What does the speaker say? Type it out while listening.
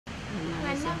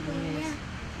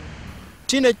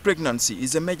Teenage pregnancy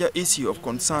is a major issue of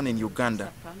concern in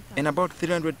Uganda, and about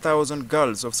 300,000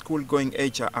 girls of school-going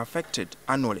age are affected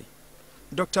annually.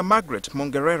 Dr Margaret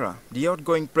Mungherera, the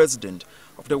outgoing president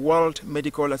of the World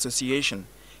Medical Association,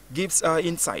 gives our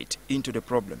insight into the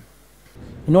problem.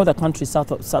 In all the countries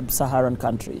south of sub-Saharan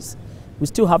countries, we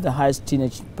still have the highest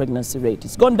teenage pregnancy rate.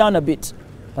 It's gone down a bit,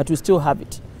 but we still have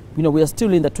it. You know, we are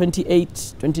still in the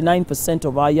 29%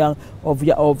 of our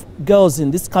girls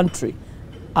in this country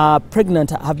are pregnant,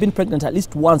 have been pregnant at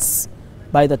least once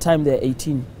by the time they're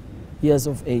 18 years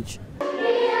of age.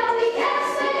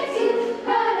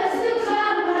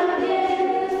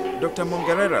 Dr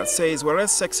Mungherera says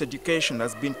whereas sex education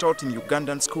has been taught in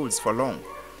Ugandan schools for long,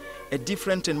 a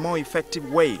different and more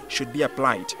effective way should be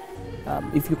applied.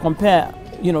 If you compare,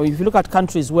 you know, if you look at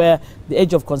countries where the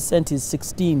age of consent is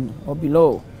 16 or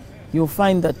below, you'll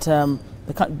find that the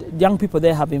young people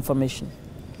there have information.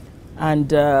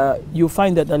 And you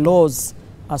find that the laws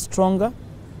are stronger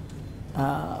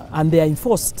and they are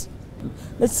enforced.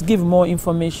 Let's give more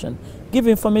information. Give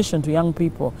information to young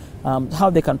people how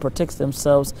they can protect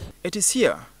themselves. It is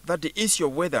here that the issue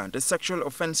of whether the sexual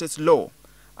offences law,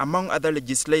 among other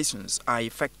legislations, are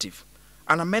effective.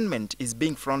 An amendment is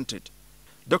being fronted.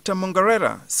 Dr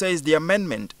Mungherera says the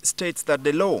amendment states that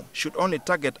the law should only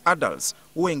target adults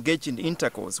who engage in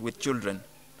intercourse with children.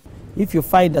 If you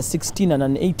find a 16 and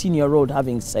an 18-year-old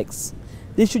having sex,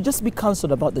 they should just be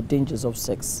counseled about the dangers of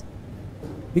sex.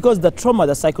 Because the trauma,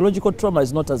 the psychological trauma,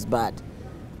 is not as bad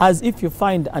as if you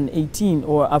find an 18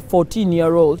 or a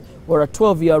 14-year-old or a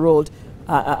 12-year-old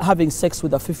having sex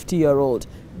with a 50-year-old.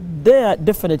 There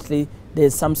definitely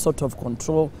there's some sort of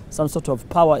control, some sort of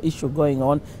power issue going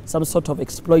on, some sort of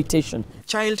exploitation.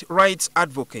 Child rights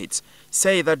advocates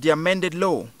say that the amended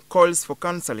law calls for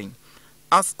counseling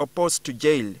as opposed to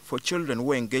jail for children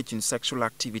who engage in sexual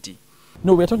activity.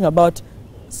 No, we're talking about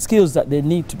skills that they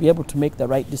need to be able to make the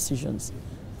right decisions,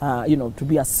 you know, to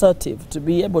be assertive, to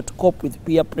be able to cope with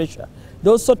peer pressure.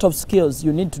 Those sort of skills,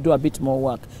 you need to do a bit more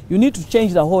work. You need to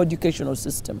change the whole educational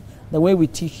system, the way we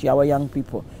teach our young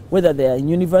people, whether they're in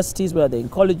universities, whether they're in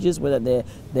colleges, whether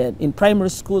they're in primary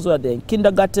schools, whether they're in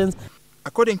kindergartens.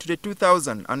 According to the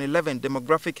 2011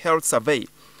 Demographic Health Survey,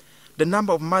 the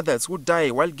number of mothers who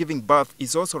die while giving birth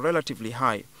is also relatively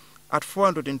high, at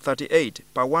 438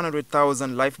 per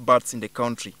 100,000 live births in the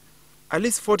country. At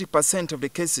least 40% of the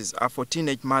cases are for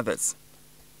teenage mothers.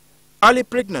 Early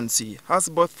pregnancy has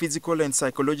both physical and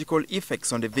psychological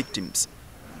effects on the victims.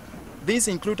 These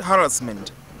include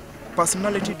harassment,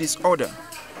 personality disorder,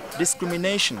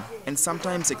 discrimination, and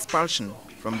sometimes expulsion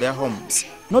from their homes.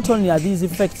 Not only are these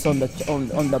effects on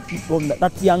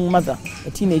that young mother,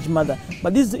 the teenage mother,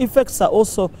 but these effects are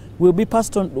also will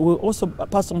pass on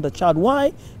the child.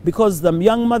 Why? Because the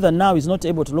young mother now is not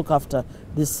able to look after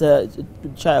this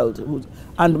child,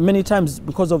 and many times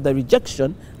because of the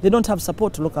rejection, they don't have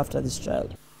support to look after this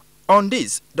child. On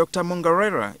this, Dr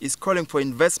Mungherera is calling for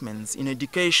investments in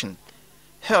education,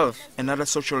 health, and other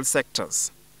social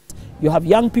sectors. You have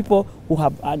young people who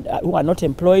are not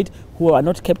employed, who are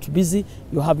not kept busy.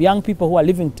 You have young people who are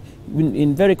living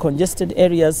in very congested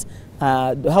areas.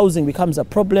 The housing becomes a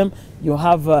problem. You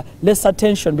have less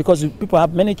attention because people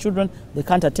have many children, they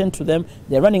can't attend to them.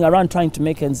 They're running around trying to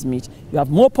make ends meet. You have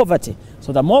more poverty.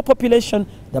 So the more population,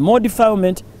 the more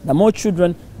defilement, the more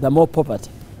children, the more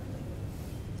poverty.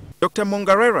 Dr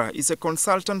Mungherera is a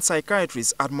consultant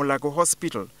psychiatrist at Mulago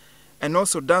Hospital and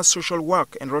also does social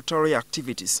work and Rotary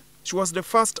activities. She was the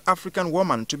first African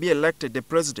woman to be elected the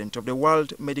president of the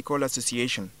World Medical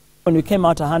Association. When we came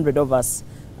out, 100 of us,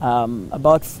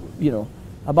 about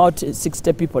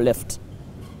 60 people left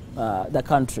the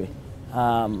country.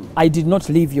 I did not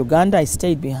leave Uganda. I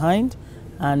stayed behind,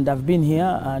 and I've been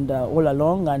here and all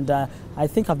along, and I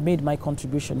think I've made my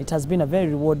contribution. It has been a very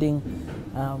rewarding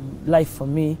life for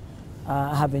me.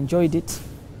 I have enjoyed it.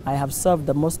 I have served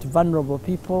the most vulnerable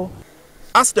people.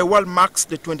 As the world marks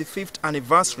the 25th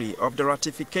anniversary of the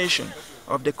ratification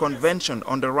of the Convention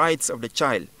on the Rights of the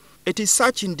Child, it is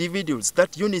such individuals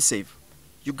that UNICEF,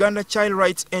 Uganda Child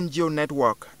Rights NGO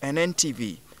Network, and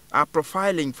NTV are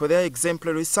profiling for their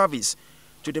exemplary service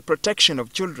to the protection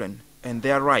of children and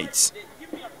their rights.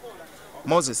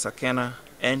 Moses Akena,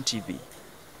 NTV.